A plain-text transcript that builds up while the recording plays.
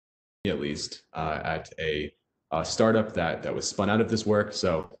at least, at a startup that was spun out of this work.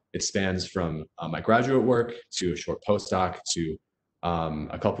 So it spans from my graduate work to a short postdoc to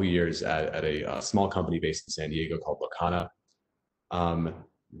a couple of years at a small company based in San Diego called Locana.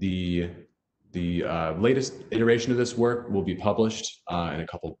 The latest iteration of this work will be published in a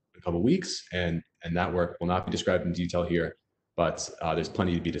couple weeks, and that work will not be described in detail here, but there's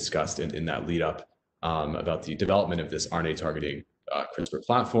plenty to be discussed in that lead up about the development of this RNA targeting CRISPR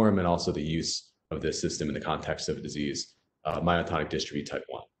platform, and also the use of this system in the context of a disease, myotonic dystrophy type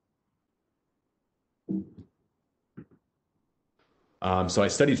 1. So I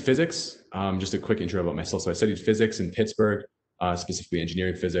studied physics. Just a quick intro about myself. So I studied physics in Pittsburgh, specifically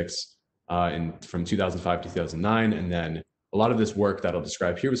engineering physics, from 2005 to 2009. And then a lot of this work that I'll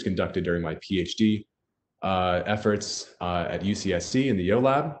describe here was conducted during my PhD efforts at UCSC in the Yo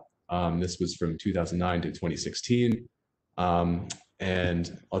Lab. This was from 2009 to 2016.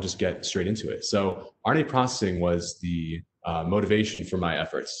 And I'll just get straight into it. So RNA processing was the motivation for my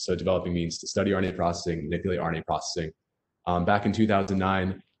efforts. So developing means to study RNA processing, manipulate RNA processing. Back in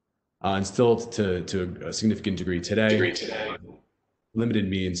 2009, and still to a significant degree today, limited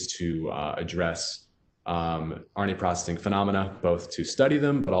means to address RNA processing phenomena, both to study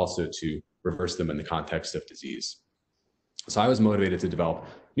them, but also to reverse them in the context of disease. So I was motivated to develop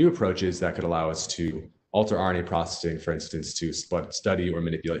new approaches that could allow us to alter RNA processing, for instance, to study or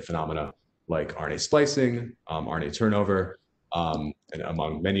manipulate phenomena like RNA splicing, RNA turnover, and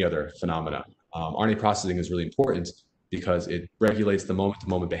among many other phenomena. RNA processing is really important because it regulates the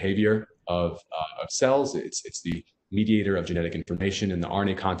moment-to-moment behavior of cells. It's the mediator of genetic information, and the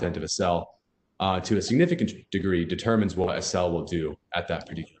RNA content of a cell, to a significant degree, determines what a cell will do at that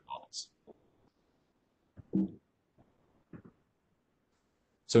particular moment.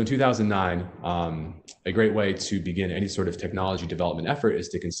 So in 2009, a great way to begin any sort of technology development effort is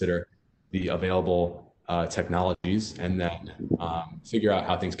to consider the available technologies, and then figure out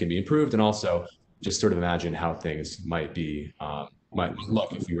how things can be improved, and also just sort of imagine how things might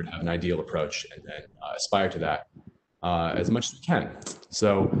look if we were to have an ideal approach, and then aspire to that as much as we can.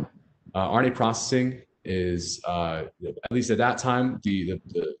 So RNA processing is, at least at that time, the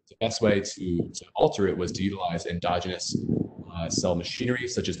best way to alter it was to utilize endogenous cell machinery,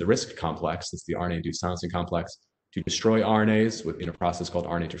 such as the RISC complex, that's the RNA-induced silencing complex, to destroy RNAs in a process called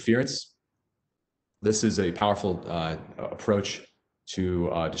RNA interference. This is a powerful approach to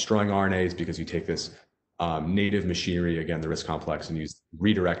destroying RNAs, because you take this native machinery, again, the RISC complex, and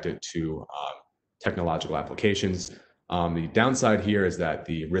redirect it to technological applications. The downside here is that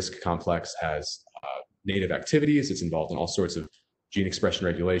the RISC complex has native activities. It's involved in all sorts of gene expression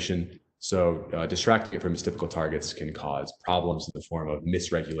regulation. So distracting it from its typical targets can cause problems in the form of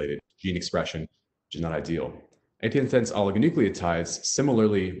misregulated gene expression, which is not ideal. Antisense oligonucleotides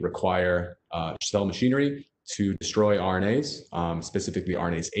similarly require cell machinery to destroy RNAs, specifically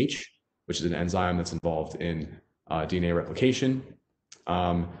RNase H, which is an enzyme that's involved in DNA replication.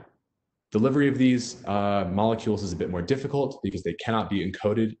 Delivery of these molecules is a bit more difficult because they cannot be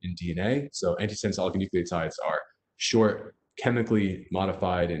encoded in DNA. So antisense oligonucleotides are short, chemically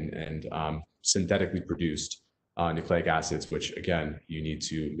modified and synthetically produced nucleic acids, which again, you need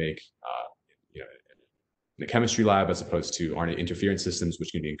to make in a chemistry lab, as opposed to RNA interference systems,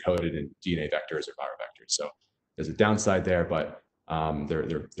 which can be encoded in DNA vectors or viral vectors. So there's a downside there, but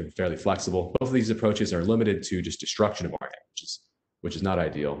they're fairly flexible. Both of these approaches are limited to just destruction of RNA, which is not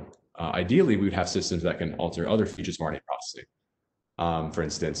ideal. Ideally, we would have systems that can alter other features of RNA processing, for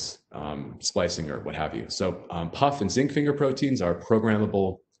instance, splicing or what have you. So PUF and zinc finger proteins are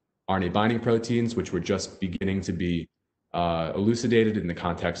programmable RNA binding proteins, which were just beginning to be elucidated in the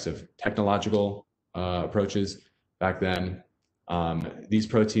context of technological approaches back then. These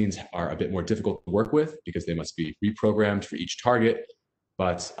proteins are a bit more difficult to work with because they must be reprogrammed for each target,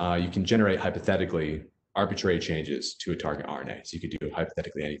 but you can generate hypothetically arbitrary changes to a target RNA. So you could do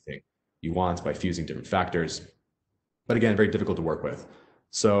hypothetically anything you want by fusing different factors, but again, very difficult to work with.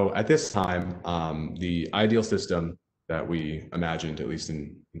 So at this time, the ideal system that we imagined, at least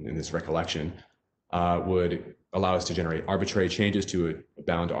in this recollection, would allow us to generate arbitrary changes to a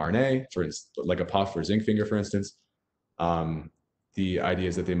bound RNA, for instance, like a PUF or zinc finger, for instance. The idea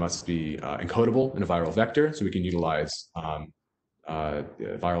is that they must be encodable in a viral vector, so we can utilize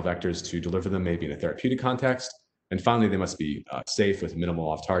viral vectors to deliver them, maybe in a therapeutic context. And finally, they must be safe with minimal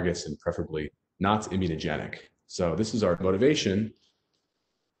off targets and preferably not immunogenic. So this is our motivation.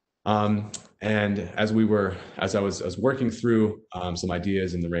 And as I was working through some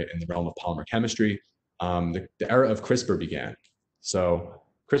ideas in the realm of polymer chemistry, the era of CRISPR began. So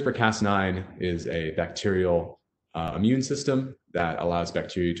CRISPR-Cas9 is a bacterial immune system that allows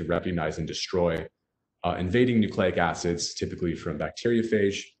bacteria to recognize and destroy invading nucleic acids, typically from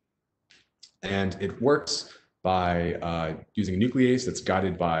bacteriophage. And it works by using a nuclease that's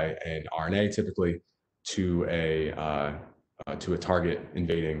guided by an RNA, typically, to a target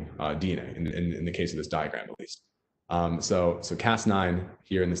invading DNA, in the case of this diagram, at least. So Cas9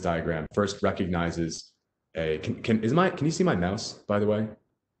 here in this diagram first recognizes a, can you see my mouse, by the way?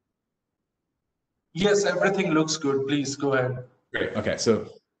 Yes, everything looks good. Please go ahead. Great. Okay, so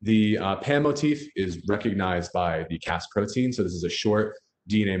the PAM motif is recognized by the Cas protein. So this is a short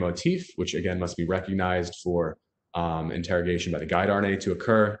DNA motif, which again must be recognized for interrogation by the guide RNA to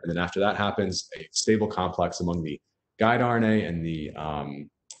occur. And then after that happens, a stable complex among the guide RNA and the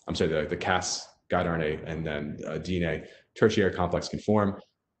Cas guide RNA and then DNA tertiary complex can form,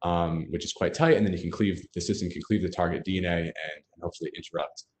 which is quite tight. And then the system can cleave the target DNA and hopefully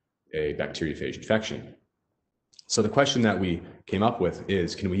interrupt a bacteriophage infection. So the question that we came up with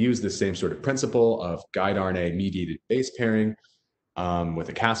is, can we use the same sort of principle of guide RNA mediated base pairing with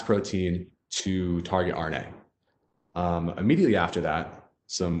a Cas protein to target RNA? Immediately after that,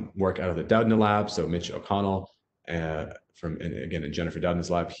 some work out of the Doudna lab. So Mitch O'Connell in Jennifer Doudna's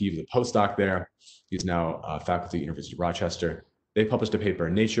lab, he was a postdoc there. He's now faculty at University of Rochester. They published a paper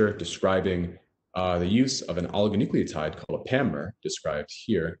in Nature describing the use of an oligonucleotide called a PAMmer, described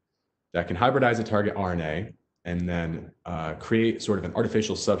here, that can hybridize a target RNA and then create sort of an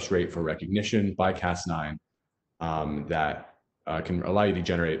artificial substrate for recognition by Cas9 that can allow you to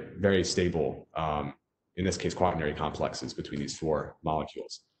generate very stable, in this case, quaternary complexes between these four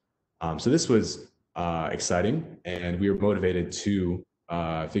molecules. So this was exciting, and we were motivated to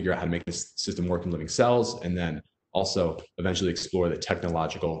figure out how to make this system work in living cells, and then also eventually explore the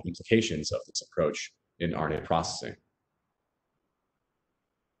technological implications of this approach in RNA processing.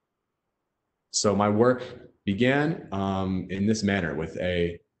 So my work began in this manner with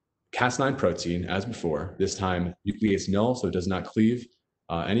a Cas9 protein, as before, this time nuclease null, so it does not cleave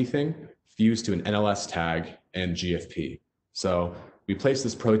anything, fused to an NLS tag and GFP. So we place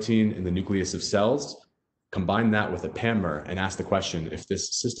this protein in the nucleus of cells, combine that with a PAMmer, and ask the question, if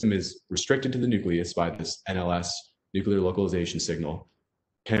this system is restricted to the nucleus by this NLS, nuclear localization signal,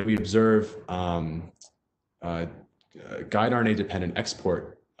 can we observe guide RNA-dependent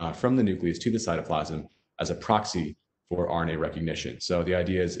export from the nucleus to the cytoplasm as a proxy for RNA recognition? So the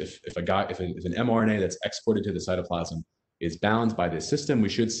idea is if an mRNA that's exported to the cytoplasm is bound by this system, we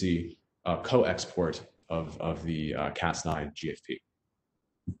should see a co-export of the Cas9 GFP.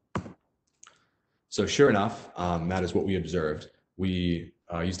 So sure enough, that is what we observed. We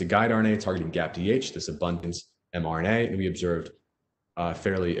used a guide RNA targeting GAPDH, this abundant mRNA, and we observed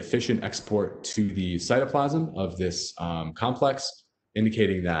fairly efficient export to the cytoplasm of this complex,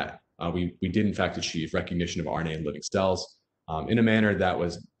 indicating that we did in fact achieve recognition of RNA in living cells in a manner that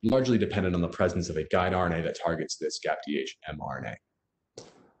was largely dependent on the presence of a guide RNA that targets this GAPDH mRNA.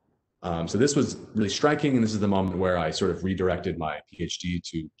 So this was really striking, and this is the moment where I sort of redirected my PhD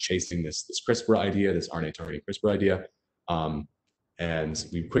to chasing this CRISPR idea, this RNA targeting CRISPR idea. And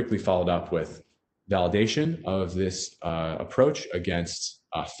we quickly followed up with validation of this approach against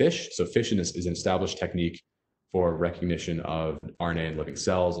FISH. So FISH is an established technique for recognition of RNA in living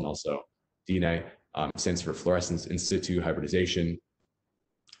cells and also DNA. Stands for fluorescence in situ hybridization.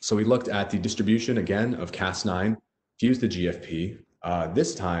 So we looked at the distribution again of Cas9 fused to GFP,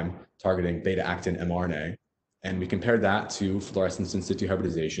 this time targeting beta-actin mRNA, and we compared that to fluorescence in situ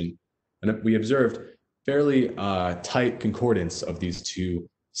hybridization, and we observed fairly tight concordance of these two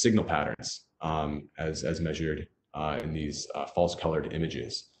signal patterns as measured in these false colored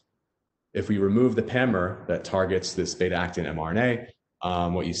images. If we remove the PAMmer that targets this beta-actin mRNA,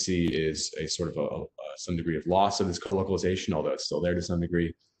 what you see is a sort of some degree of loss of this colocalization, although it's still there to some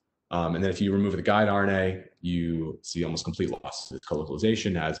degree. And then if you remove the guide RNA, you see almost complete loss of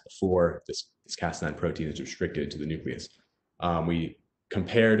colocalization, as before this Cas9 protein is restricted to the nucleus. We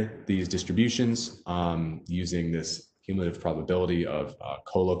compared these distributions using this cumulative probability of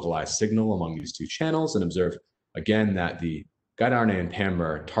co-localized signal among these two channels, and observed again that the guide RNA and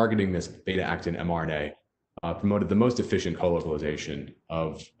PAMmer targeting this beta-actin mRNA promoted the most efficient co-localization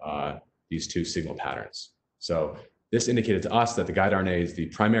of these two signal patterns. So this indicated to us that the guide RNA is the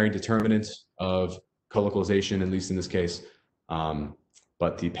primary determinant of co-localization, at least in this case,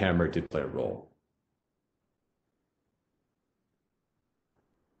 but the PAMmer did play a role.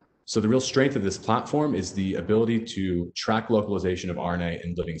 So the real strength of this platform is the ability to track localization of RNA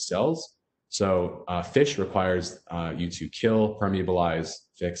in living cells. So FISH requires you to kill, permeabilize,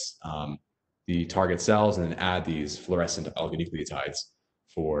 fix the target cells, and then add these fluorescent oligonucleotides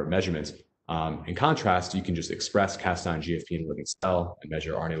for measurement. In contrast, you can just express Cas9 GFP in a living cell and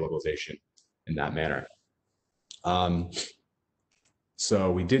measure RNA localization in that manner.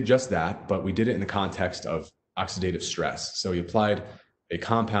 So we did just that, but we did it in the context of oxidative stress. So we applied a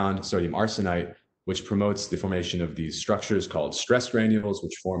compound, sodium arsenite, which promotes the formation of these structures called stress granules,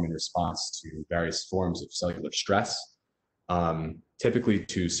 which form in response to various forms of cellular stress, typically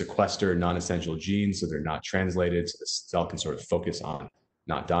to sequester non-essential genes so they're not translated, so the cell can sort of focus on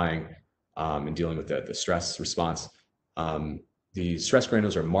not dying and dealing with the stress response. The stress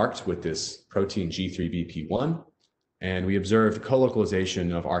granules are marked with this protein G3BP1, and we observed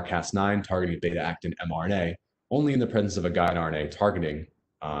co-localization of rCas9 targeting beta-actin mRNA only in the presence of a guide RNA targeting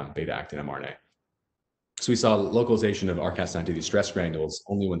beta-actin mRNA. So we saw localization of rCas9 to these stress granules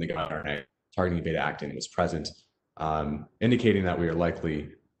only when the guide RNA targeting beta-actin was present, indicating that we are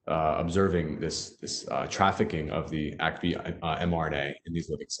likely observing this trafficking of the ACTB mRNA in these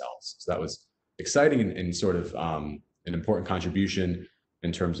living cells. So that was exciting and sort of an important contribution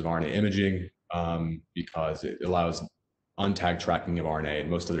in terms of RNA imaging because it allows untagged tracking of RNA, and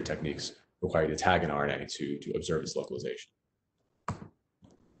most other techniques require you to tag an RNA to observe its localization.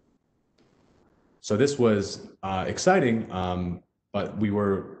 So this was exciting, but we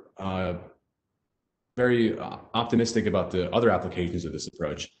were very optimistic about the other applications of this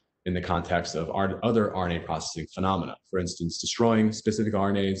approach in the context of other RNA processing phenomena. For instance, destroying specific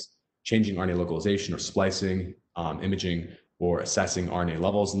RNAs, changing RNA localization or splicing, imaging or assessing RNA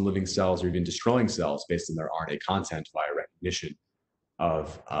levels in living cells, or even destroying cells based on their RNA content via recognition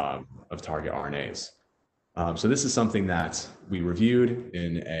of target RNAs. So this is something that we reviewed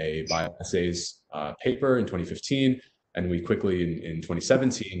in a bioassays paper in 2015, and we quickly in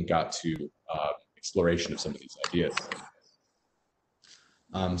 2017 got to exploration of some of these ideas.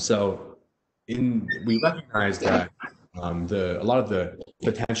 We recognize that a lot of the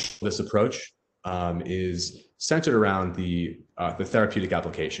potential of this approach is centered around the therapeutic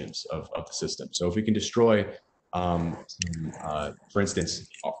applications of the system. So if we can destroy, for instance,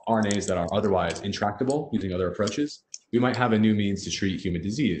 RNAs that are otherwise intractable using other approaches, we might have a new means to treat human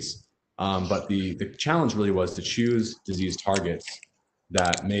disease. But the challenge really was to choose disease targets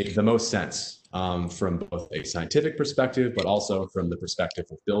that made the most sense from both a scientific perspective, but also from the perspective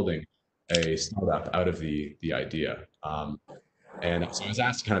of building a startup out of the idea. And so I was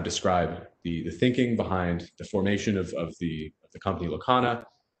asked to kind of describe the thinking behind the formation of the company Locana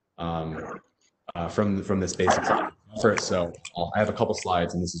from this basic effort. So I have a couple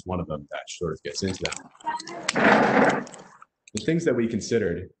slides, and this is one of them that sort of gets into that. The things that we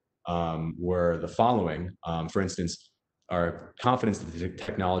considered were the following. For instance, our confidence that the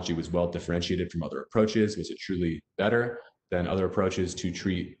technology was well differentiated from other approaches. Was it truly better than other approaches to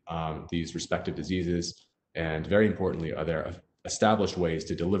treat these respective diseases? And very importantly, are there established ways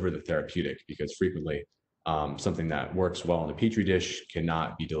to deliver the therapeutic? Because frequently, something that works well in a petri dish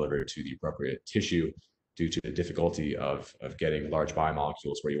cannot be delivered to the appropriate tissue due to the difficulty of getting large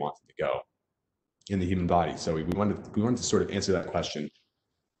biomolecules where you want them to go in the human body. So we wanted to sort of answer that question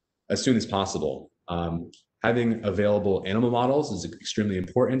as soon as possible. Having available animal models is extremely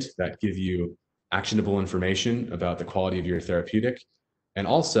important that give you actionable information about the quality of your therapeutic. And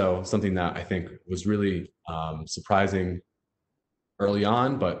also something that I think was really surprising early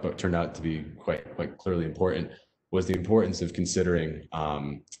on, but turned out to be quite clearly important, was the importance of considering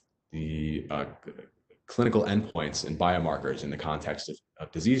the clinical endpoints and biomarkers in the context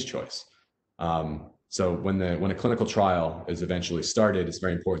of disease choice. So when a clinical trial is eventually started, it's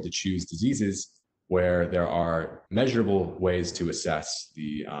very important to choose diseases where there are measurable ways to assess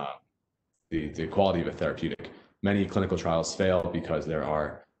the quality of a therapeutic. Many clinical trials fail because there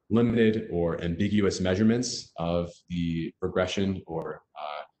are limited or ambiguous measurements of the progression or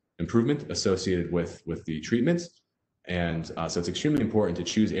improvement associated with the treatment. And so it's extremely important to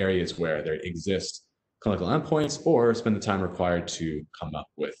choose areas where there exist clinical endpoints or spend the time required to come up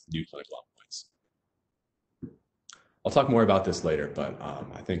with new clinical endpoints. I'll talk more about this later, but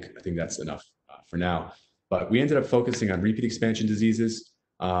I think that's enough for now. But we ended up focusing on repeat expansion diseases.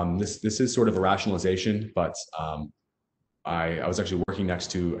 This is sort of a rationalization, but I was actually working next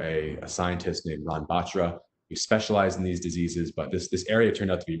to a scientist named Ron Batra who specialized in these diseases, but this area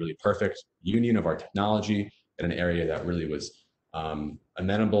turned out to be really perfect union of our technology in an area that really was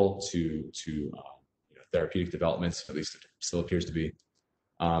amenable to therapeutic developments, at least it still appears to be.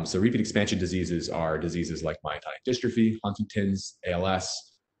 So repeat expansion diseases are diseases like myotonic dystrophy, Huntington's, ALS,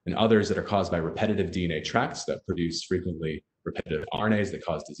 and others that are caused by repetitive DNA tracts that produce frequently repetitive RNAs that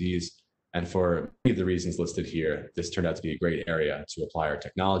cause disease. And for many of the reasons listed here, this turned out to be a great area to apply our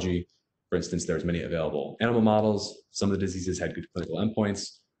technology. For instance, there's many available animal models. Some of the diseases had good clinical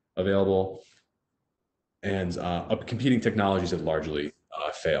endpoints. available, and competing technologies had largely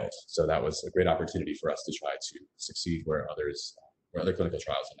failed. So that was a great opportunity for us to try to succeed where other clinical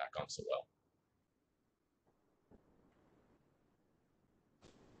trials had not gone so well.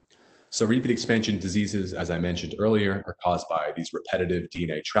 So repeat expansion diseases, as I mentioned earlier, are caused by these repetitive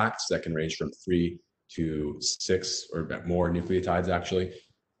DNA tracts that can range from 3 to 6 or more nucleotides, actually.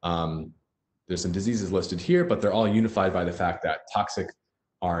 There's some diseases listed here, but they're all unified by the fact that toxic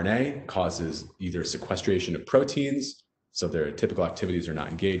RNA causes either sequestration of proteins, so their typical activities are not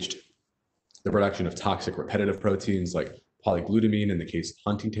engaged, the production of toxic repetitive proteins like polyglutamine in the case of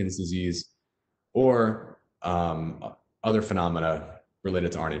Huntington's disease, or other phenomena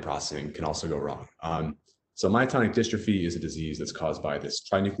related to RNA processing can also go wrong. So myotonic dystrophy is a disease that's caused by this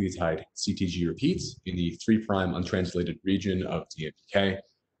trinucleotide CTG repeats in the 3' untranslated region of DMPK.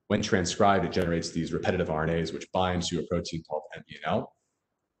 When transcribed, it generates these repetitive RNAs which bind to a protein called MBNL.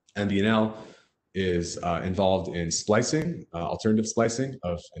 MBNL is involved in splicing, alternative splicing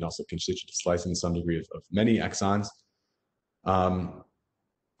and also constitutive splicing to some degree of many exons.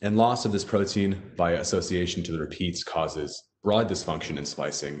 And loss of this protein by association to the repeats causes broad dysfunction in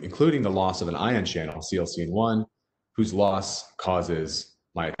splicing, including the loss of an ion channel, CLCN1, whose loss causes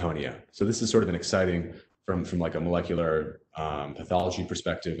myotonia. So this is sort of an exciting, from like a molecular pathology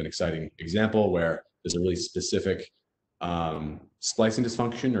perspective, an exciting example where there's a really specific splicing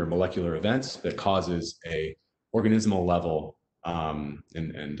dysfunction or molecular event that causes a organismal level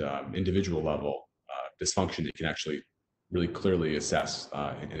and individual level dysfunction that you can actually really clearly assess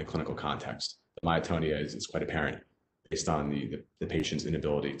in a clinical context. The myotonia is quite apparent based on the patient's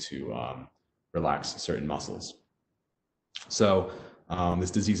inability to relax certain muscles. So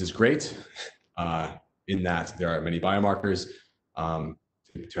this disease is great in that there are many biomarkers.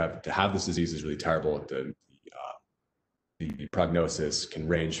 To have this disease is really terrible. The prognosis can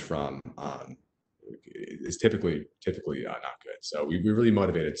range from is typically not good. So we're really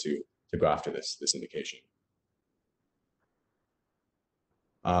motivated to go after this indication.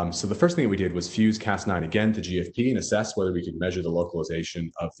 So the first thing that we did was fuse Cas9 again to GFP and assess whether we could measure the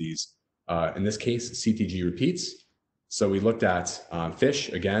localization of these, in this case, CTG repeats. So we looked at fish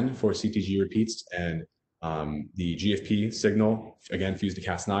again for CTG repeats and the GFP signal, again, fused to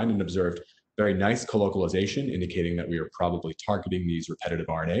Cas9 and observed very nice colocalization, indicating that we are probably targeting these repetitive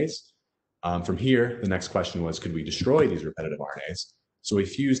RNAs. From here, the next question was, could we destroy these repetitive RNAs? So we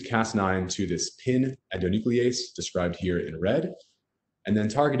fused Cas9 to this PIN endonuclease described here in red, and then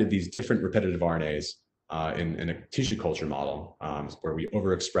targeted these different repetitive RNAs in a tissue culture model where we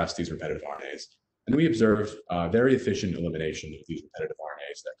overexpress these repetitive RNAs. And we observed very efficient elimination of these repetitive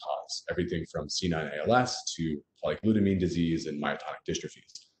RNAs that cause everything from C9ALS to polyglutamine disease and myotonic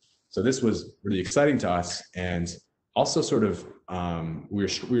dystrophies. So this was really exciting to us, and also sort of we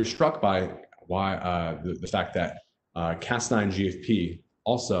were struck by the fact that Cas9 GFP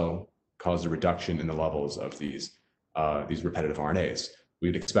also caused a reduction in the levels of these repetitive RNAs.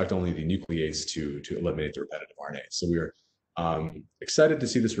 We'd expect only the nuclease to eliminate the repetitive RNAs. So we were excited to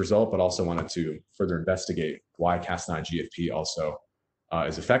see this result, but also wanted to further investigate why Cas9 GFP also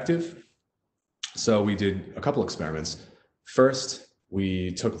is effective. So we did a couple experiments. First,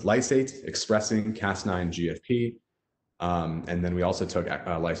 we took lysate expressing Cas9 GFP, and then we also took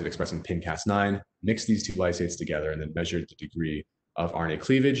lysate expressing PIN-Cas9, mixed these two lysates together, and then measured the degree of RNA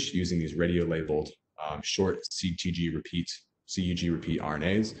cleavage using these radio-labeled short CUG repeat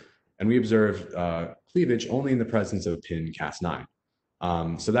RNAs. And we observed cleavage only in the presence of PIN-Cas9.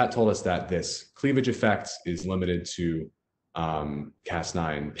 So that told us that this cleavage effect is limited to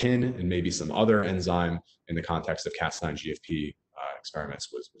Cas9 PIN and maybe some other enzyme in the context of Cas9 GFP experiments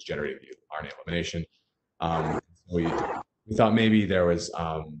was generating the RNA elimination. We thought maybe there was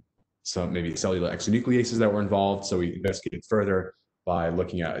some maybe cellular exonucleases that were involved. So we investigated further by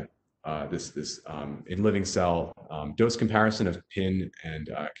looking at this in living cell dose comparison of PIN and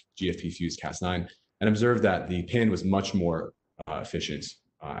GFP fused Cas9, and observed that the PIN was much more efficient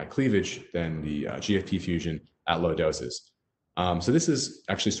at cleavage than the GFP fusion at low doses. So this is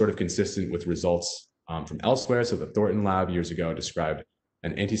actually sort of consistent with results from elsewhere. So the Thornton lab years ago described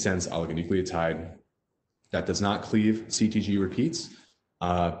an antisense oligonucleotide that does not cleave CTG repeats,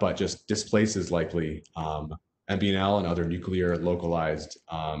 but just displaces likely MBNL and other nuclear localized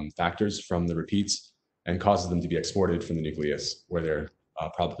factors from the repeats and causes them to be exported from the nucleus, where they're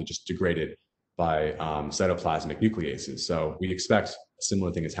probably just degraded by cytoplasmic nucleases. So we expect a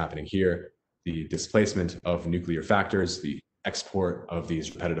similar thing is happening here: the displacement of nuclear factors, the export of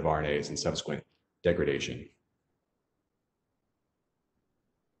these repetitive RNAs, and subsequent degradation.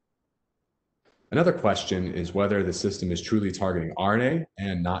 Another question is whether the system is truly targeting RNA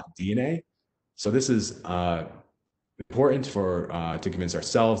and not DNA. So this is important to convince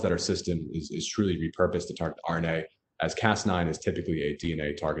ourselves that our system is truly repurposed to target RNA, as Cas9 is typically a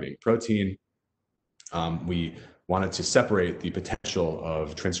DNA targeting protein. We wanted to separate the potential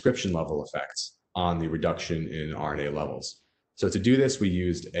of transcription level effects on the reduction in RNA levels. So to do this, we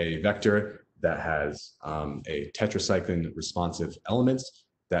used a vector that has a tetracycline responsive element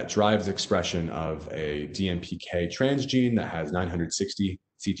that drives expression of a DMPK transgene that has 960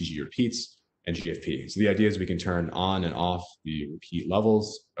 CTG repeats and GFP. So the idea is we can turn on and off the repeat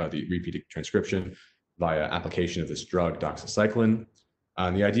levels, the repeat transcription via application of this drug, doxycycline.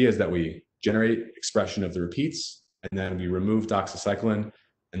 And the idea is that we generate expression of the repeats, and then we remove doxycycline,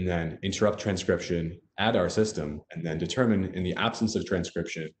 and then interrupt transcription, add our system, and then determine in the absence of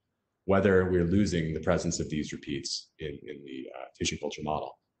transcription whether we're losing the presence of these repeats in the tissue culture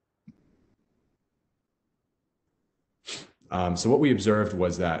model. So what we observed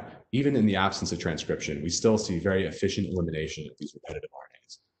was that even in the absence of transcription, we still see very efficient elimination of these repetitive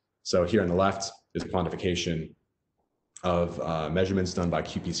RNAs. So here on the left is a quantification of measurements done by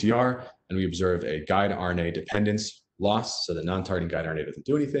qPCR, and we observed a guide RNA dependence loss. So the non-targeting guide RNA doesn't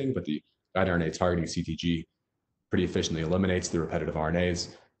do anything, but the guide RNA targeting CTG pretty efficiently eliminates the repetitive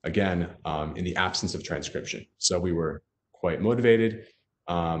RNAs, again, in the absence of transcription. So we were quite motivated.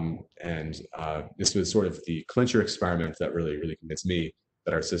 This was sort of the clincher experiment that really convinced me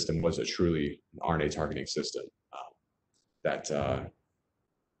that our system was a truly RNA targeting system that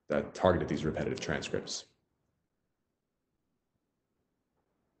targeted these repetitive transcripts.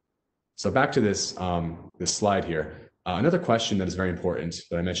 So back to this slide here. Another question that is very important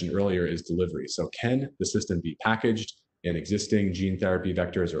that I mentioned earlier is delivery. So can the system be packaged in existing gene therapy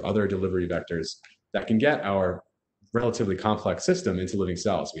vectors or other delivery vectors that can get our relatively complex system into living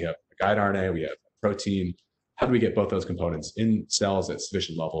cells? We have a guide RNA, we have a protein. How do we get both those components in cells at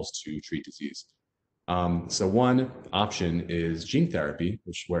sufficient levels to treat disease? So one option is gene therapy,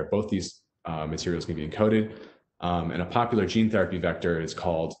 where both these materials can be encoded. And a popular gene therapy vector is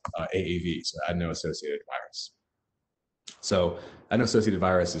called AAV, so adeno-associated virus. So adeno-associated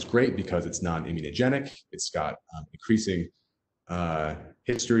virus is great because it's non-immunogenic. It's got increasing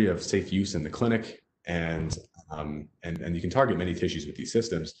history of safe use in the clinic, and you can target many tissues with these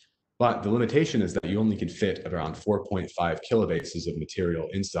systems. But the limitation is that you only can fit around 4.5 kilobases of material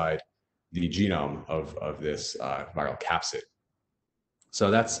inside the genome of this viral capsid. So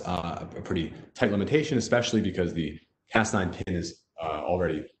that's a pretty tight limitation, especially because the Cas9 pin is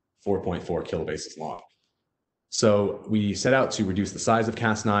already 4.4 kilobases long. So we set out to reduce the size of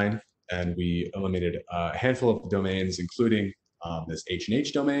Cas9, and we eliminated a handful of domains, including this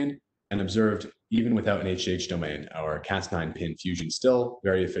H&H domain, and observed even without an H&H domain, our Cas9 pin fusion still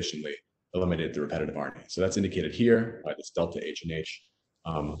very efficiently eliminated the repetitive RNA. So that's indicated here by this delta H&H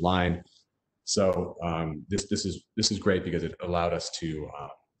line. So this is great because it allowed us to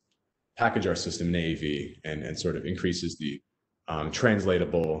package our system in AAV and sort of increases the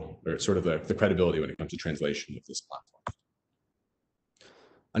translatable, or sort of the credibility when it comes to translation of this platform.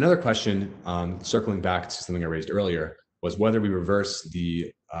 Another question, circling back to something I raised earlier, was whether we reverse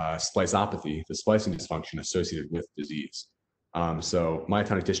the spliceopathy, the splicing dysfunction associated with disease. So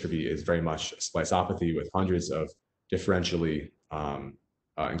myotonic dystrophy is very much a spliceopathy with hundreds of differentially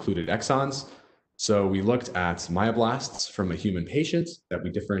included exons. So we looked at myoblasts from a human patient that we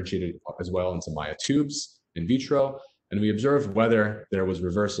differentiated as well into myotubes in vitro, and we observed whether there was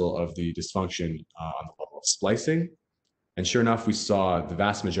reversal of the dysfunction on the level of splicing. And sure enough, we saw the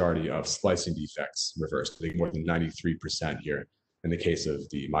vast majority of splicing defects reversed, I think more than 93% here in the case of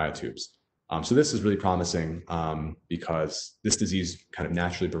the myotubes. So this is really promising because this disease kind of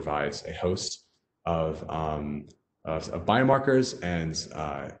naturally provides a host of biomarkers, and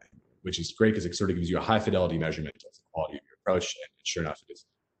which is great because it sort of gives you a high fidelity measurement of the quality of your approach. And sure enough, it is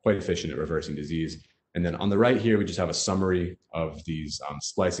quite efficient at reversing disease. And then on the right here, we just have a summary of these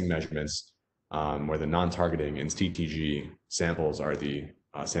splicing measurements where the non-targeting and CTG samples are the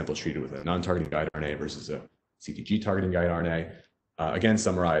samples treated with a non-targeting guide RNA versus a CTG targeting guide RNA. Again,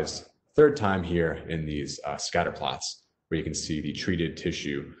 summarized third time here in these scatter plots, where you can see the treated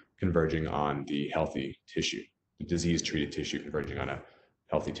tissue converging on the healthy tissue, the disease-treated tissue converging on a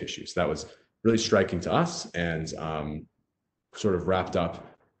healthy tissue. So that was really striking to us, and sort of wrapped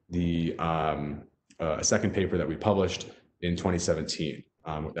up the a second paper that we published in 2017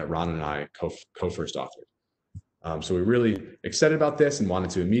 that Ron and I co-first authored. So we're really excited about this and wanted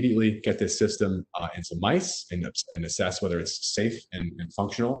to immediately get this system into mice and assess whether it's safe and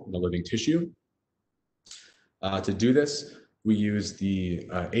functional in the living tissue. To do this, we use the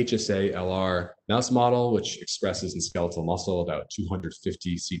HSA-LR mouse model, which expresses in skeletal muscle about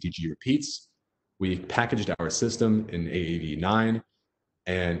 250 CTG repeats. We packaged our system in AAV9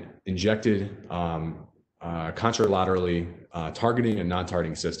 and injected contralaterally targeting and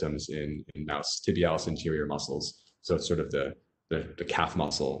non-targeting systems in mouse tibialis anterior muscles. So it's sort of the calf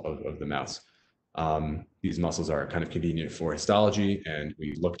muscle of the mouse. These muscles are kind of convenient for histology, and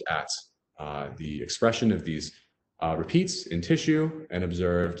we looked at the expression of these repeats in tissue and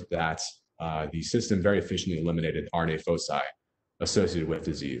observed that the system very efficiently eliminated RNA foci associated with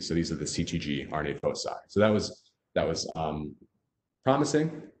disease. So these are the CTG RNA foci. So that was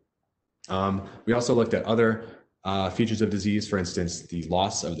promising. We also looked at other features of disease, for instance, the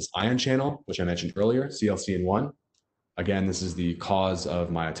loss of this ion channel, which I mentioned earlier, CLCN1. Again, this is the cause of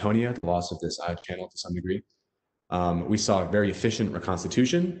myotonia, the loss of this ion channel to some degree. We saw very efficient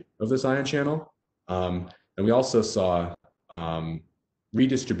reconstitution of this ion channel. And we also saw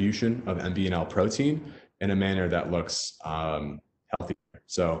redistribution of MBNL protein in a manner that looks healthy.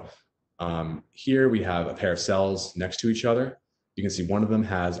 So here we have a pair of cells next to each other. You can see one of them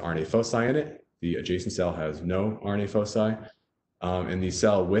has RNA foci in it. The adjacent cell has no RNA foci. In the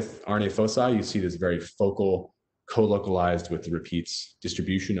cell with RNA foci, you see this very focal, co-localized with the repeats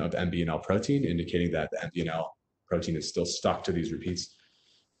distribution of MBNL protein, indicating that the MBNL protein is still stuck to these repeats.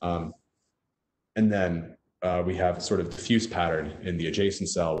 And then we have sort of diffuse pattern in the adjacent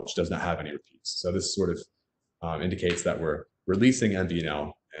cell, which does not have any repeats. So this sort of indicates that we're releasing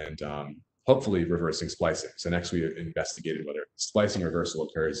MBNL and hopefully reversing splicing. So next we investigated whether splicing reversal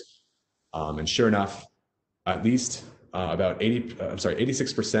occurs. And sure enough, at least about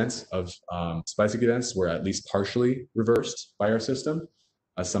 86% of splicing events were at least partially reversed by our system,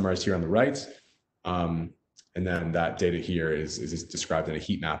 as summarized here on the right. And then that data here is described in a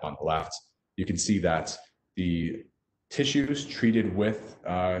heat map on the left. You can see that the tissues treated with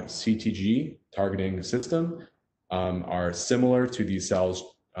CTG targeting system are similar to these cells,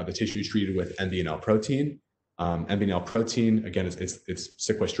 the tissues treated with MBNL protein. MBNL protein, again, its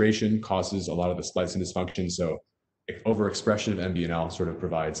sequestration causes a lot of the splicing dysfunction. So overexpression of MBNL sort of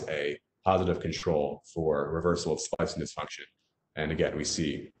provides a positive control for reversal of splicing dysfunction. And again, we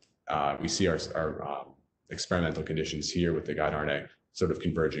see our experimental conditions here with the guide RNA sort of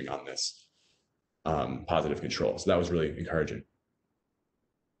converging on this positive control. So that was really encouraging.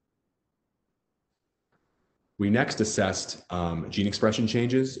 We next assessed gene expression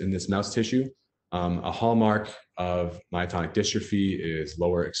changes in this mouse tissue. A hallmark of myotonic dystrophy is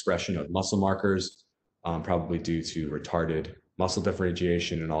lower expression of muscle markers, probably due to retarded muscle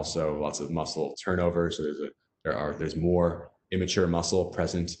differentiation and also lots of muscle turnover. So there's more immature muscle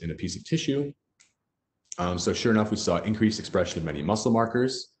present in a piece of tissue. So sure enough, we saw increased expression of many muscle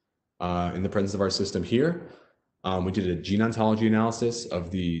markers in the presence of our system here. We did a gene ontology analysis of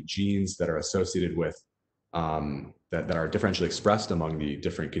the genes that are associated with that are differentially expressed among the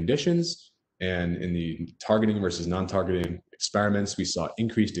different conditions. And in the targeting versus non-targeting experiments, we saw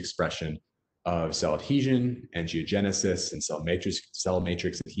increased expression of cell adhesion, angiogenesis, and cell matrix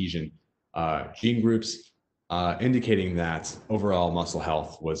adhesion gene groups, indicating that overall muscle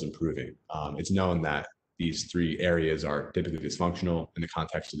health was improving. It's known that these three areas are typically dysfunctional in the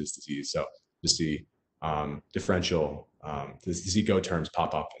context of this disease. So to see differential, to see GO terms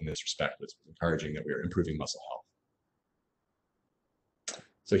pop up in this respect was encouraging that we are improving muscle health.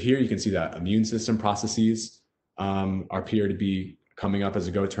 So here you can see that immune system processes appear to be coming up as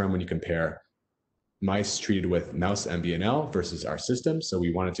a GO term when you compare mice treated with mouse MBNL versus our system. So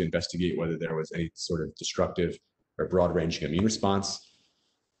we wanted to investigate whether there was any sort of destructive or broad-ranging immune response.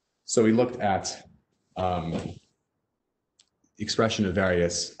 So we looked at expression of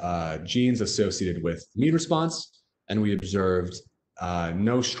various genes associated with immune response, and we observed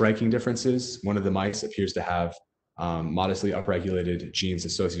no striking differences. One of the mice appears to have modestly upregulated genes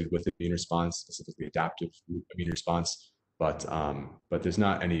associated with immune response, specifically adaptive immune response, but there's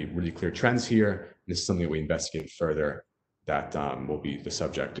not any really clear trends here. This is something that we investigate further that will be the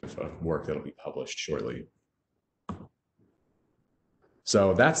subject of work that will be published shortly.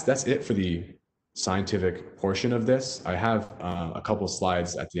 So that's it for the scientific portion of this. I have a couple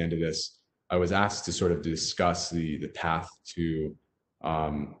slides at the end of this. I was asked to sort of discuss the path to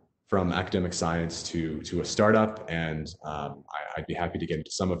from academic science to a startup, and I'd be happy to get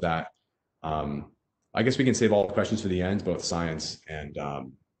into some of that. I guess we can save all the questions for the end, both science and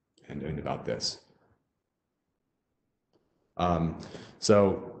about this. I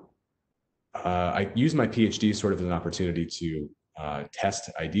use my PhD sort of as an opportunity to test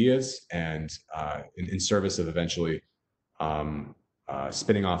ideas and in service of eventually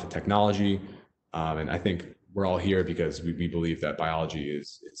spinning off a technology. And I think we're all here because we believe that biology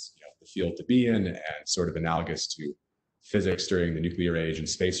is the field to be in, and sort of analogous to physics during the nuclear age and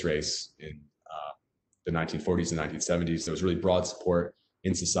space race in the 1940s and 1970s. There was really broad support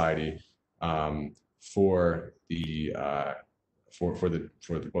in society for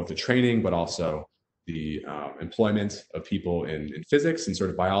both the training, but also the employment of people in physics, and sort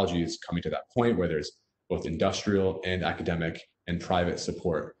of biology is coming to that point where there's both industrial and academic and private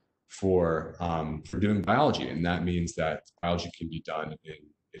support for doing biology, and that means that biology can be done in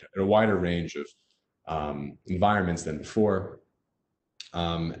a wider range of environments than before.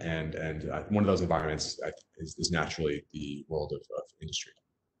 And one of those environments is naturally the world of industry.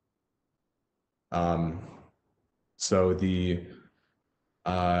 So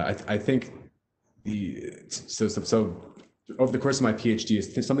I think so over the course of my PhD,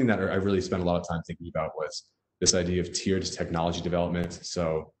 is something that I really spent a lot of time thinking about was this idea of tiered technology development.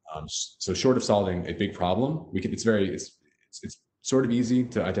 So short of solving a big problem, it's sort of easy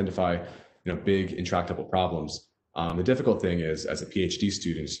to identify big intractable problems. The difficult thing is, as a PhD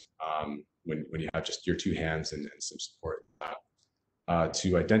student, when you have just your two hands and some support,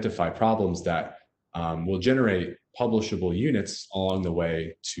 to identify problems that will generate publishable units along the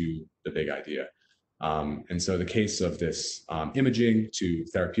way to the big idea. And so the case of this imaging to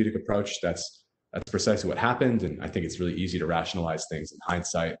therapeutic approach, that's precisely what happened. And I think it's really easy to rationalize things in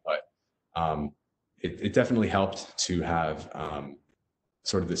hindsight, but it definitely helped to have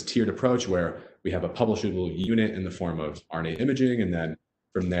sort of this tiered approach where we have a publishable unit in the form of RNA imaging, and then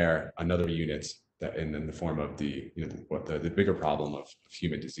from there another unit that in the form of the bigger problem of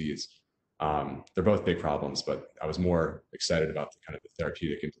human disease. They're both big problems, but I was more excited about the kind of the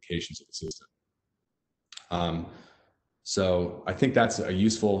therapeutic implications of the system. So I think that's a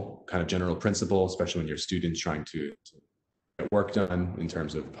useful kind of general principle, especially when you're students trying to get work done in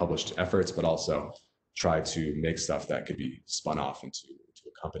terms of published efforts, but also try to make stuff that could be spun off into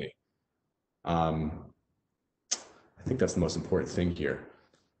a company. I think that's the most important thing here.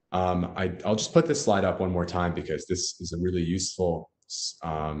 I'll just put this slide up one more time because this is a really useful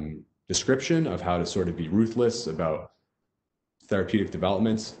description of how to sort of be ruthless about therapeutic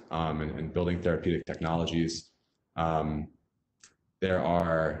development and building therapeutic technologies. There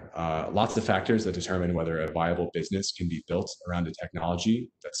are lots of factors that determine whether a viable business can be built around a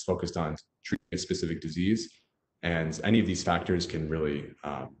technology that's focused on treating a specific disease. And any of these factors can really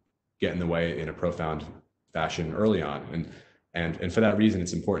get in the way in a profound fashion early on. And for that reason,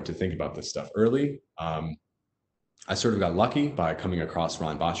 it's important to think about this stuff early. I sort of got lucky by coming across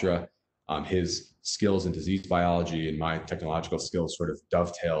Ron Batra. His skills in disease biology and my technological skills sort of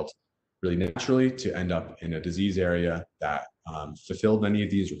dovetailed really naturally to end up in a disease area that fulfilled many of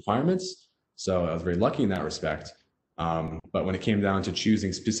these requirements. So I was very lucky in that respect. But when it came down to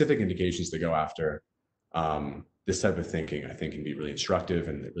choosing specific indications to go after, this type of thinking, I think, can be really instructive,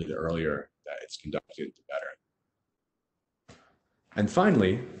 and really the earlier that it's conducted, the better. And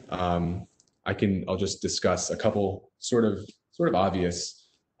finally, I'll just discuss a couple sort of obvious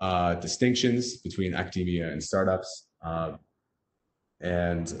distinctions between academia and startups,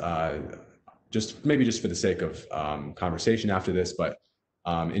 and just for the sake of conversation after this, but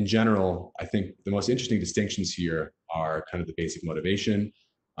in general, I think the most interesting distinctions here are kind of the basic motivation,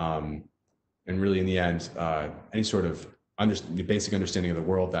 and really in the end, any sort of the basic understanding of the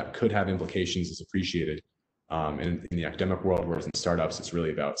world that could have implications is appreciated. In the academic world, whereas in startups, it's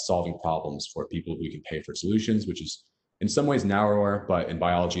really about solving problems for people who can pay for solutions, which is in some ways narrower, but in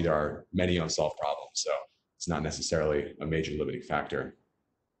biology, there are many unsolved problems. So it's not necessarily a major limiting factor.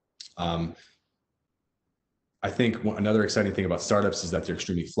 I think another exciting thing about startups is that they're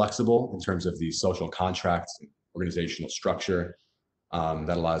extremely flexible in terms of the social contracts and organizational structure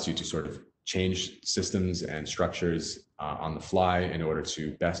that allows you to sort of change systems and structures on the fly in order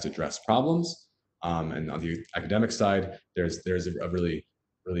to best address problems. And on the academic side, there's a really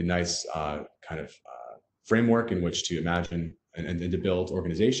nice kind of framework in which to imagine and to build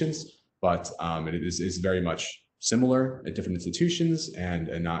organizations, but it is very much similar at different institutions and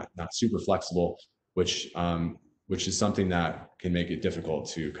not super flexible, which is something that can make it difficult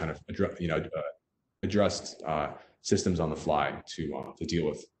to kind of address systems on the fly to deal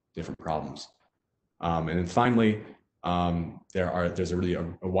with different problems. And then finally, there's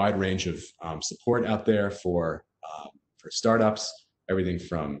a wide range of support out there for startups, everything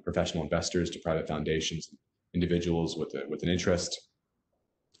from professional investors to private foundations, individuals with an interest,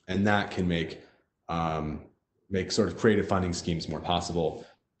 and that can make sort of creative funding schemes more possible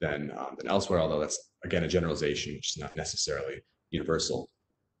than elsewhere. Although that's again a generalization, which is not necessarily universal.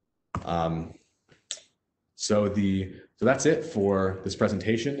 So that's it for this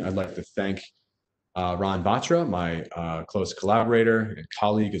presentation. I'd like to thank Ron Batra, my close collaborator and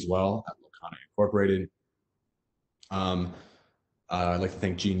colleague as well at Locana Incorporated. I'd like to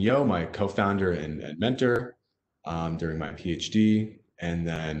thank Gene Yo, my co-founder and mentor during my PhD. And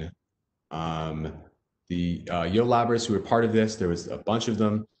then the Yo Labbers who were part of this, there was a bunch of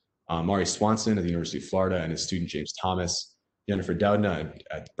them. Mari Swanson at the University of Florida and his student James Thomas, Jennifer Doudna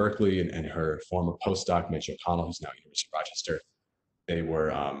at Berkeley, and her former postdoc Mitch O'Connell, who's now at University of Rochester. They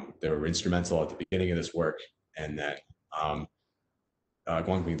were instrumental at the beginning of this work, and then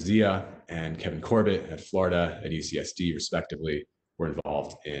Guangming Zia and Kevin Corbett at Florida at UCSD, respectively, were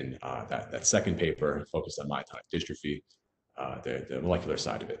involved in that second paper focused on myotonic dystrophy, the molecular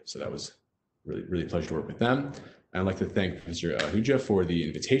side of it. So that was really a pleasure to work with them. And I'd like to thank Mr. Ahuja for the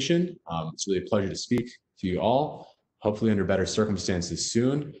invitation. It's really a pleasure to speak to you all, hopefully under better circumstances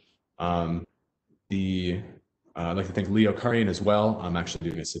soon. I'd like to thank Leo Kurian as well. I'm actually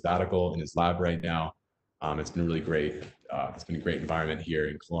doing a sabbatical in his lab right now. It's been really great. It's been a great environment here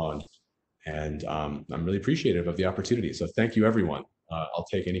in Cologne, and I'm really appreciative of the opportunity. So thank you, everyone. I'll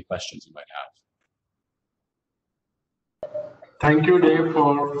take any questions you might have. Thank you, Dave,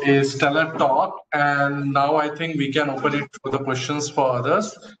 for a stellar talk. And now I think we can open it for the questions for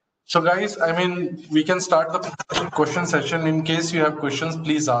others. So guys, I mean, we can start the question session. In case you have questions,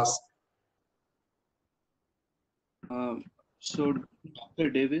 please ask. So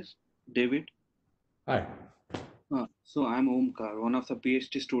Dr. David. Hi. So I'm Omkar, one of the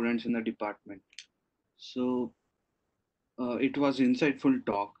PhD students in the department. So it was insightful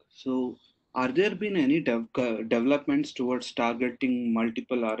talk. So are there been any developments towards targeting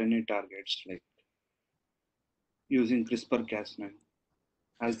multiple RNA targets, like using CRISPR-Cas9?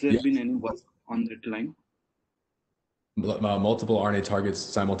 Has there been any work on that line? Multiple RNA targets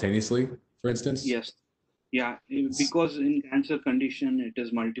simultaneously, for instance? Yes. Yeah, because in cancer condition, it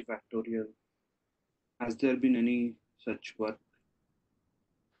is multifactorial. Has there been any such work?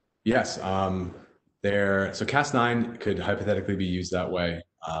 Yes. So Cas9 could hypothetically be used that way.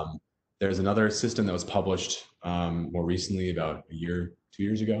 There's another system that was published more recently, about 2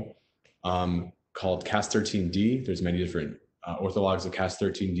 years ago, called Cas13D. There's many different orthologs of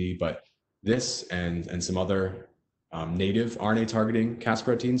Cas13D, but this and some other native RNA targeting Cas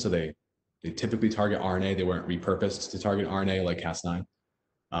proteins, so they typically target RNA. They weren't repurposed to target RNA like Cas9.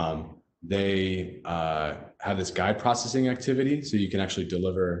 They have this guide processing activity, so you can actually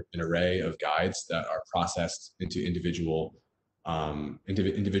deliver an array of guides that are processed into individual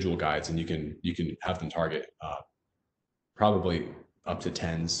guides, and you can have them target probably up to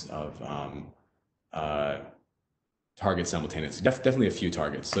tens of targets simultaneously. Definitely a few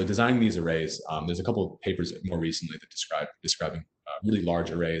targets. So designing these arrays, there's a couple of papers more recently that describing really large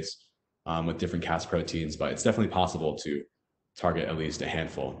arrays with different Cas proteins, but it's definitely possible to target at least a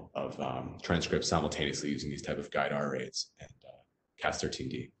handful of transcripts simultaneously using these type of guide arrays and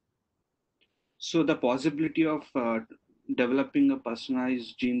Cas13D. So the possibility of developing a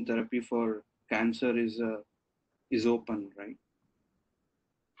personalized gene therapy for cancer is open, right?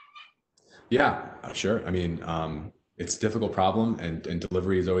 Yeah, sure. I mean, it's a difficult problem, and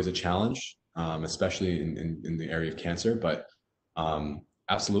delivery is always a challenge, especially in the area of cancer. But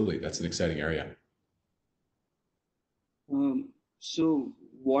absolutely, that's an exciting area. So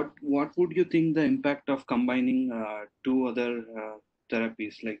what would you think the impact of combining two other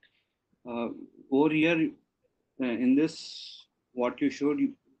therapies, like over here in this, what you showed,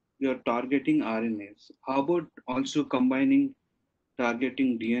 you're targeting RNAs. How about also combining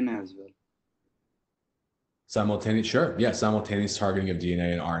targeting DNA as well? Simultaneous, sure. Yeah, simultaneous targeting of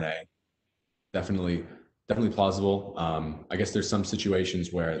DNA and RNA. Definitely plausible. I guess there's some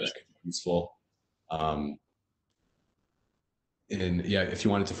situations where that could be useful. If you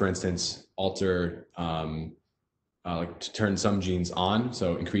wanted to, for instance, alter, like to turn some genes on,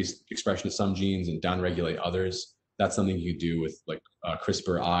 so increase expression of some genes and downregulate others, that's something you could do with like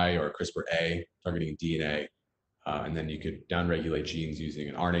CRISPR-I or CRISPR-A targeting DNA, and then you could downregulate genes using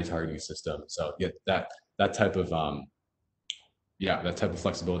an RNA targeting system. So yeah, that type of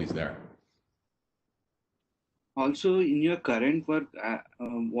flexibility is there. Also, in your current work,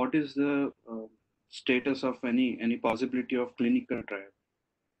 what is the status of any possibility of clinical trial?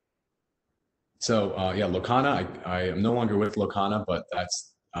 So Locana, I am no longer with Locana, but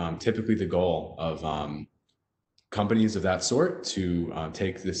that's typically the goal of companies of that sort, to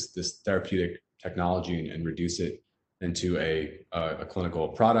take this therapeutic technology and reduce it into a clinical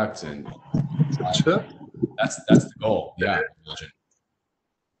product, and Sure. That's the goal. Yeah.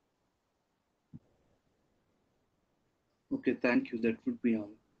 Okay, thank you. That would be all.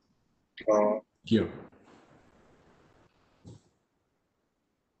 Thank you.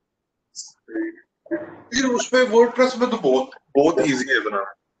 फिर उसमें WordPress में तो बहुत easy है बनाना.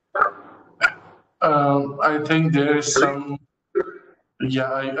 I think there is some.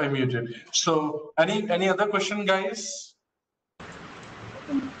 Yeah, I muted. So, any other question, guys?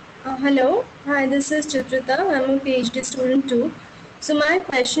 Hello, hi, this is Chitrita. I'm a PhD student too. So my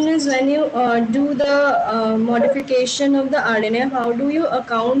question is, when you do the modification of the RNA, how do you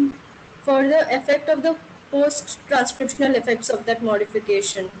account for the effect of the post-transcriptional effects of that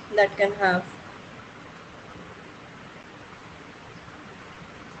modification that can have?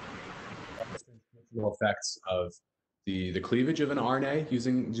 Effects of the cleavage of an RNA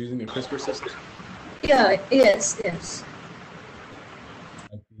using a CRISPR system. Yeah, yes.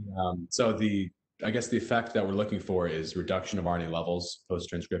 So I guess the effect that we're looking for is reduction of RNA levels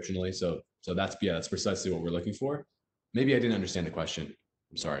post-transcriptionally. So that's precisely what we're looking for. Maybe I didn't understand the question.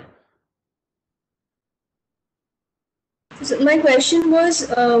 I'm sorry. So my question was,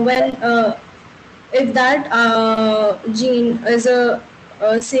 if that gene is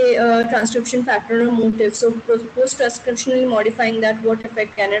say a transcription factor or motif, so post-transcriptionally modifying that, what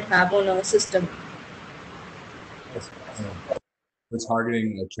effect can it have on a system? We're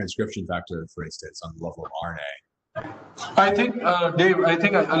targeting a transcription factor, for instance, on the level of RNA. I think, Dave,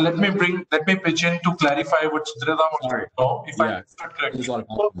 let me pitch in to clarify what Chitrita wants to know, if I understood correctly. There's a lot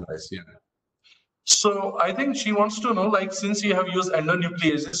of noise, yeah. So I think she wants to know, like, since you have used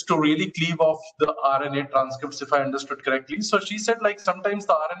endonucleases to really cleave off the RNA transcripts, if I understood correctly. So she said, like, sometimes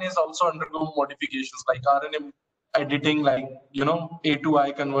the RNAs also undergo modifications, like RNA editing, like, A to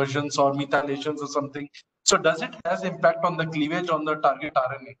I conversions or methylations or something. So does it has impact on the cleavage on the target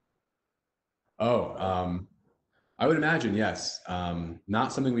RNA? I would imagine, yes.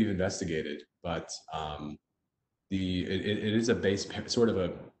 Not something we've investigated, but it is a sort of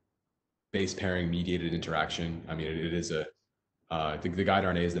a base pairing mediated interaction. I mean, it is the guide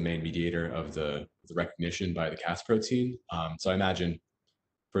RNA is the main mediator of the recognition by the Cas protein. So I imagine,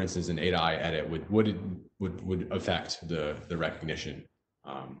 for instance, an A to I edit would affect the recognition.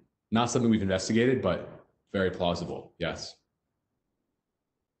 Not something we've investigated, but very plausible. Yes.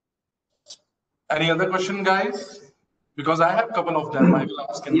 Any other question, guys? Because I have a couple of them. I will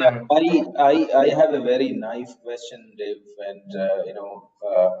ask in yeah, I have a very nice question, Dave, and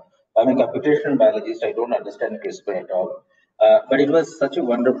I'm a computational biologist. I don't understand CRISPR at all, but it was such a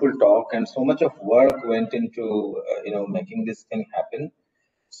wonderful talk, and so much of work went into making this thing happen.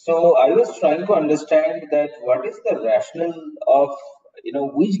 So I was trying to understand that what is the rationale of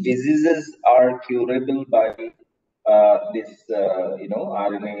which diseases are curable by this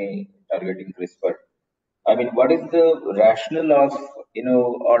RNA targeting CRISPR. I mean, what is the rationale of,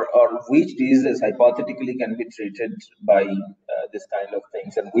 or which diseases hypothetically can be treated by this kind of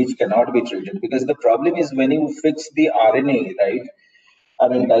things and which cannot be treated? Because the problem is when you fix the RNA, right? I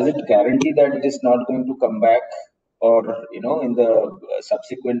mean, does it guarantee that it is not going to come back or, in the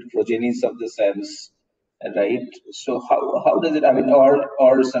subsequent progenies of the cells, right? So how does it, I mean,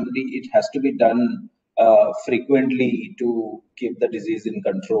 or somebody, it has to be done frequently to keep the disease in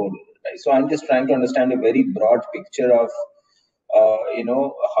control, right? So I'm just trying to understand a very broad picture of,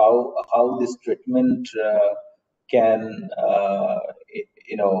 how this treatment can,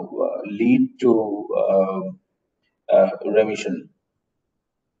 lead to remission.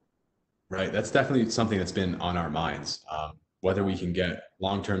 Right. That's definitely something that's been on our minds. Whether we can get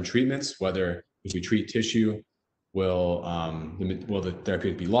long-term treatments, whether if we treat tissue, will the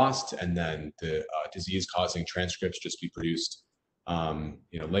therapeutic be lost, and then the disease-causing transcripts just be produced,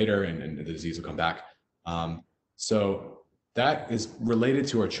 later, and the disease will come back. So that is related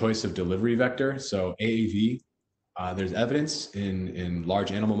to our choice of delivery vector. So AAV, there's evidence in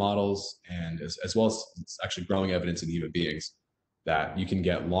large animal models, and as well as actually growing evidence in human beings, that you can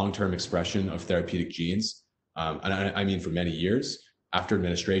get long-term expression of therapeutic genes, and I mean for many years after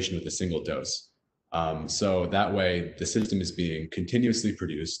administration with a single dose. So that way the system is being continuously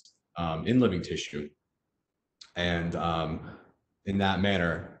produced in living tissue, and in that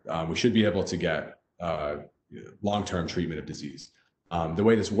manner, we should be able to get long-term treatment of disease. The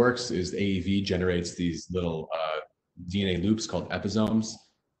way this works is the AAV generates these little DNA loops called episomes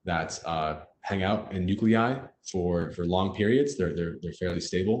that hang out in nuclei for long periods. They're fairly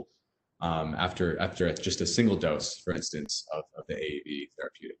stable after just a single dose, for instance, of the AAV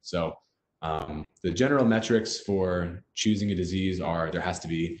therapeutic. So the general metrics for choosing a disease are, there has to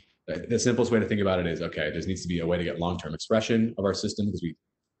be, the simplest way to think about it is, okay, there needs to be a way to get long-term expression of our system because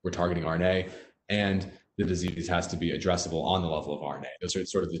we're targeting RNA, and the disease has to be addressable on the level of RNA. Those are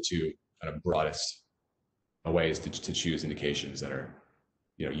sort of the two kind of broadest ways to choose indications that are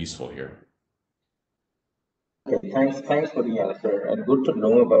useful here. Okay, thanks for the answer, and good to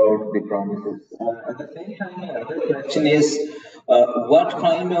know about the promises. At the same time, my other question is, what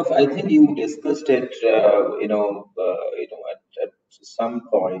kind of? I think you discussed it, at some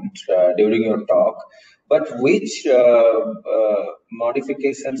point during your talk, but which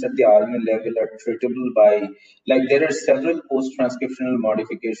modifications at the RNA level are treatable by? Like, there are several post-transcriptional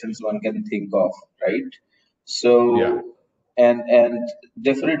modifications one can think of, right? Yeah. So, and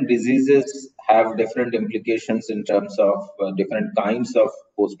different diseases have different implications in terms of different kinds of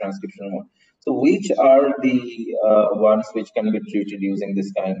post-transcriptional mode. So which are the ones which can be treated using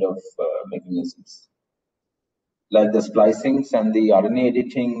this kind of mechanisms? Like the splicings and the RNA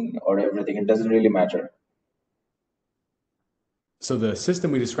editing or everything, it doesn't really matter. So the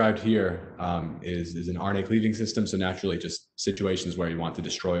system we described here is an RNA cleaving system. So naturally, just situations where you want to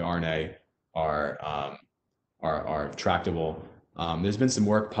destroy RNA are tractable. There's been some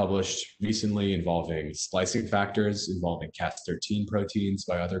work published recently involving splicing factors, involving Cas13 proteins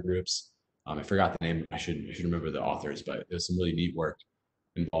by other groups. I forgot the name. I should remember the authors, but there's some really neat work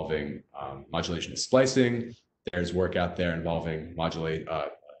involving modulation of splicing. There's work out there involving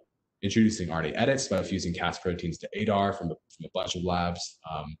introducing RNA edits by fusing Cas proteins to ADAR from a bunch of labs.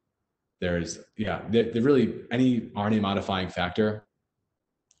 There's really any RNA modifying factor.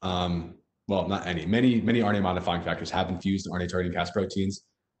 Well, not any. Many RNA modifying factors have been fused to RNA targeting Cas proteins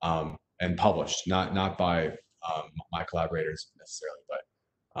and published, not by my collaborators necessarily,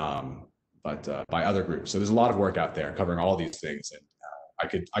 but by other groups. So there's a lot of work out there covering all these things, and I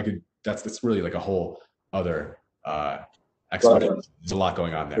could. That's really like a whole other exhibition. There's a lot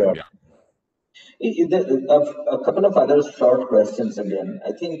going on there. Yeah. A couple of other short questions again.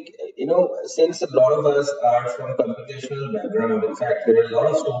 I think, since a lot of us are from computational background, in fact, there are a lot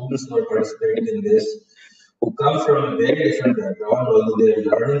of students who are participating in this who come from a very different background, although they're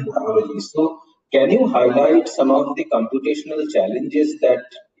learning biology. So can you highlight some of the computational challenges that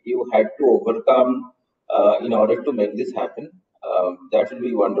you had to overcome in order to make this happen? That would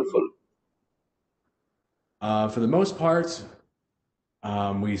be wonderful. For the most part,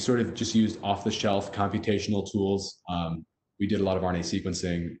 we sort of just used off-the-shelf computational tools. We did a lot of RNA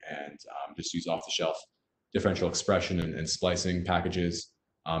sequencing and just used off-the-shelf differential expression and splicing packages.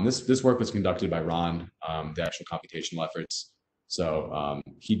 This work was conducted by Ron, the actual computational efforts. So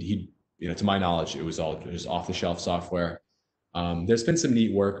he to my knowledge, it was all just off-the-shelf software. There's been some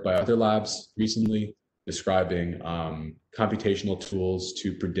neat work by other labs recently describing computational tools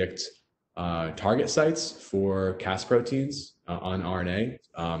to predict target sites for Cas proteins on RNA.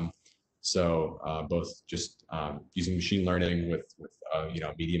 So both just using machine learning with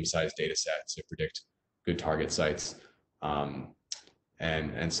medium-sized data sets to predict good target sites.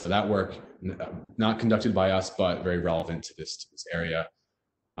 And so that work, not conducted by us, but very relevant to this area.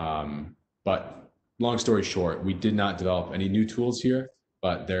 But long story short, we did not develop any new tools here,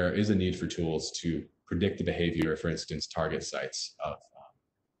 but there is a need for tools to predict the behavior, for instance, target sites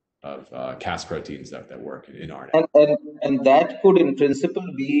of Cas proteins that work in RNA. And that could in principle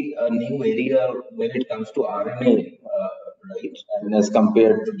be a new area when it comes to RNA, right? I mean, as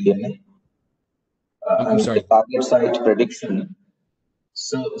compared to DNA. I'm sorry. Target site prediction.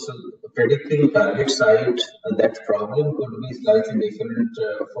 So predicting target site, that problem could be slightly different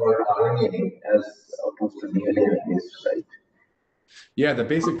for RNA as opposed to DNA, right? Yeah, the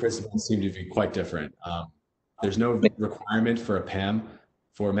basic principles seem to be quite different. There's no requirement for a PAM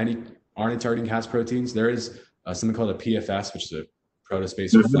for many RNA targeting Cas proteins. There is something called a PFS, which is a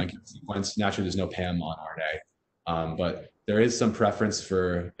protospacer flanking sequence. Naturally, there's no PAM on RNA, but there is some preference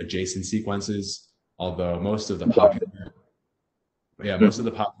for adjacent sequences. Although most of the popular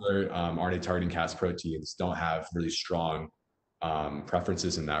RNA targeting Cas proteins don't have really strong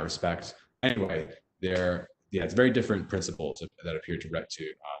preferences in that respect. Anyway, it's very different principles that appear to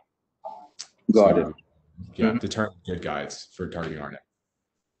Got it. Yeah, determine good guides for targeting RNA.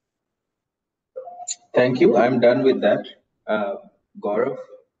 Thank you. I'm done with that. Gaurav?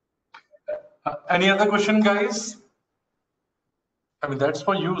 Any other question, guys? I mean, that's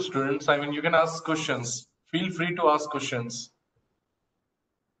for you, students. I mean, you can ask questions. Feel free to ask questions.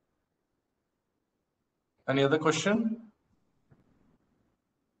 Any other question?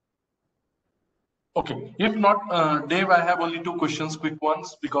 Okay, if not, Dave, I have only two questions, quick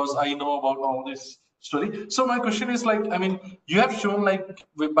ones, because I know about all this story. So my question is like, I mean, you have shown like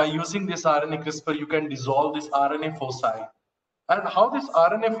by using this RNA CRISPR, you can dissolve this RNA foci. And how these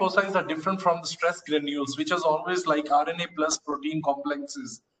RNA foci are different from the stress granules, which is always like RNA plus protein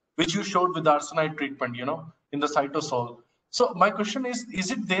complexes, which you showed with the arsenide treatment, in the cytosol. So my question is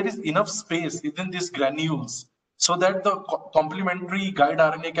it there is enough space within these granules so that the complementary guide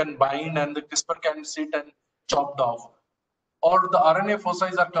RNA can bind and the CRISPR can sit and chopped off, or the RNA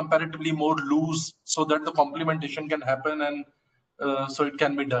foci are comparatively more loose so that the complementation can happen and so it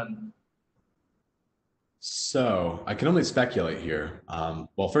can be done? So I can only speculate here.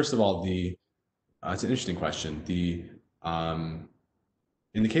 Well, first of all, it's an interesting question.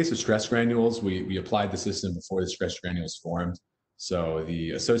 In the case of stress granules, we applied the system before the stress granules formed. So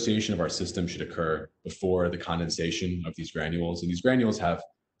the association of our system should occur before the condensation of these granules. And these granules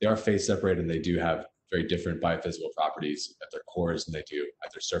they are phase separated, and they do have very different biophysical properties at their cores than they do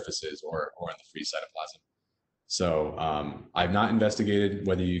at their surfaces or in the free cytoplasm. So I've not investigated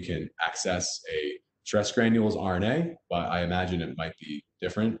whether you can access a stress granules RNA, but I imagine it might be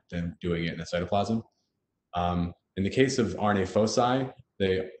different than doing it in the cytoplasm. In the case of RNA foci,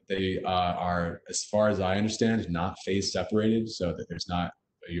 they are, as far as I understand, not phase separated, so that there's not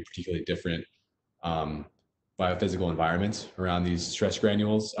a particularly different biophysical environment around these stress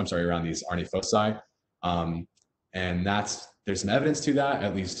granules. I'm sorry, around these RNA foci, and there's some evidence to that.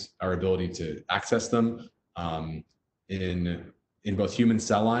 At least our ability to access them in both human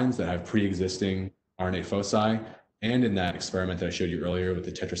cell lines that have pre-existing RNA foci, and in that experiment that I showed you earlier with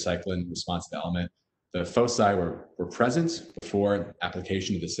the tetracycline response to the element. The foci were present before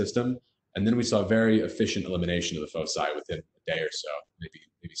application of the system, and then we saw very efficient elimination of the foci within a day or so,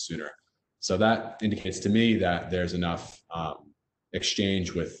 maybe sooner. So that indicates to me that there's enough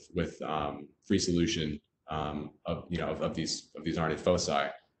exchange with free solution of these RNA foci,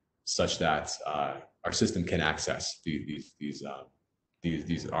 such that our system can access these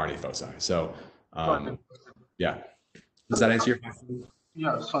RNA foci. So yeah, does that answer your question?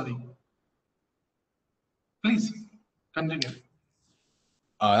 Yeah, sorry. Please continue.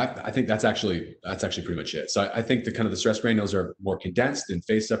 I think that's actually pretty much it. So I think the stress granules are more condensed and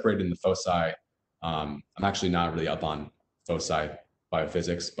phase separated in the foci. I'm actually not really up on foci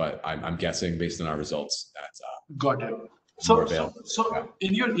biophysics, but I'm guessing based on our results that got it. So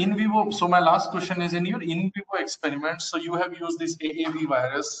in your in vivo, so my last question is, in your in vivo experiments, so you have used this AAV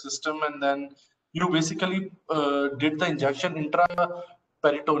virus system, and then you basically did the injection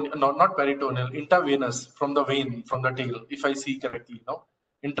intraperitoneal, not peritoneal, intravenous from the vein, from the tail, if I see correctly, no?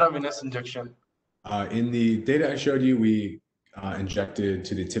 Intravenous injection. In the data I showed you, we injected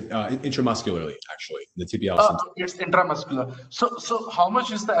to the tip intramuscularly, actually, the tibialis. It's intramuscular. So how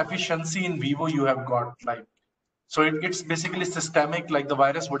much is the efficiency in vivo you have got? Like, so it's basically systemic, like the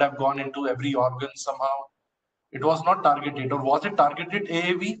virus would have gone into every organ somehow. It was not targeted, or was it targeted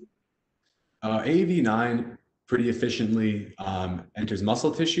AAV? AAV9 pretty efficiently enters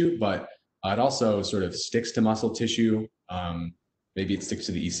muscle tissue, but it also sort of sticks to muscle tissue. Maybe it sticks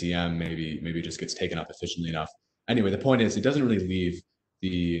to the ECM, maybe it just gets taken up efficiently enough. Anyway, the point is, it doesn't really leave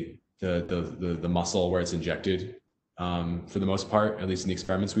the muscle where it's injected for the most part, at least in the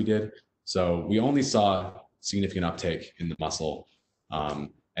experiments we did. So we only saw significant uptake in the muscle,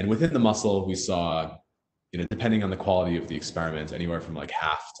 and within the muscle we saw, depending on the quality of the experiment, anywhere from like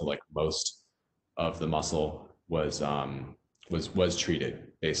half to like most of the muscle was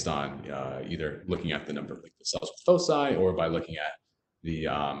treated based on either looking at the number of the cells with foci or by looking at the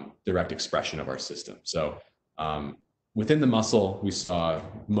direct expression of our system. So within the muscle, we saw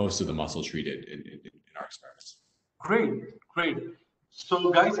most of the muscle treated in our experiments. Great.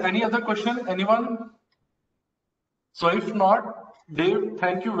 So guys, any other question? Anyone? So if not, Dave,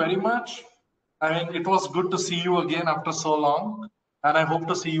 thank you very much. I mean, it was good to see you again after so long, and I hope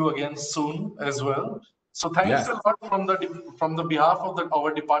to see you again soon as well. So thanks a lot from the behalf of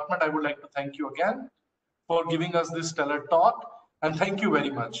our department. I would like to thank you again for giving us this stellar talk, and thank you very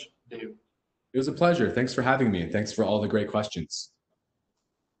much, Dave. It was a pleasure. Thanks for having me, and thanks for all the great questions.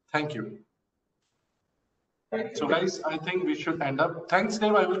 Thank you. So guys, I think we should end up. Thanks,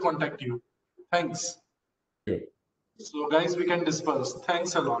 Dave. I will contact you. Thanks. Good. So guys, we can disperse.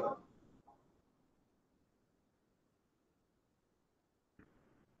 Thanks a lot.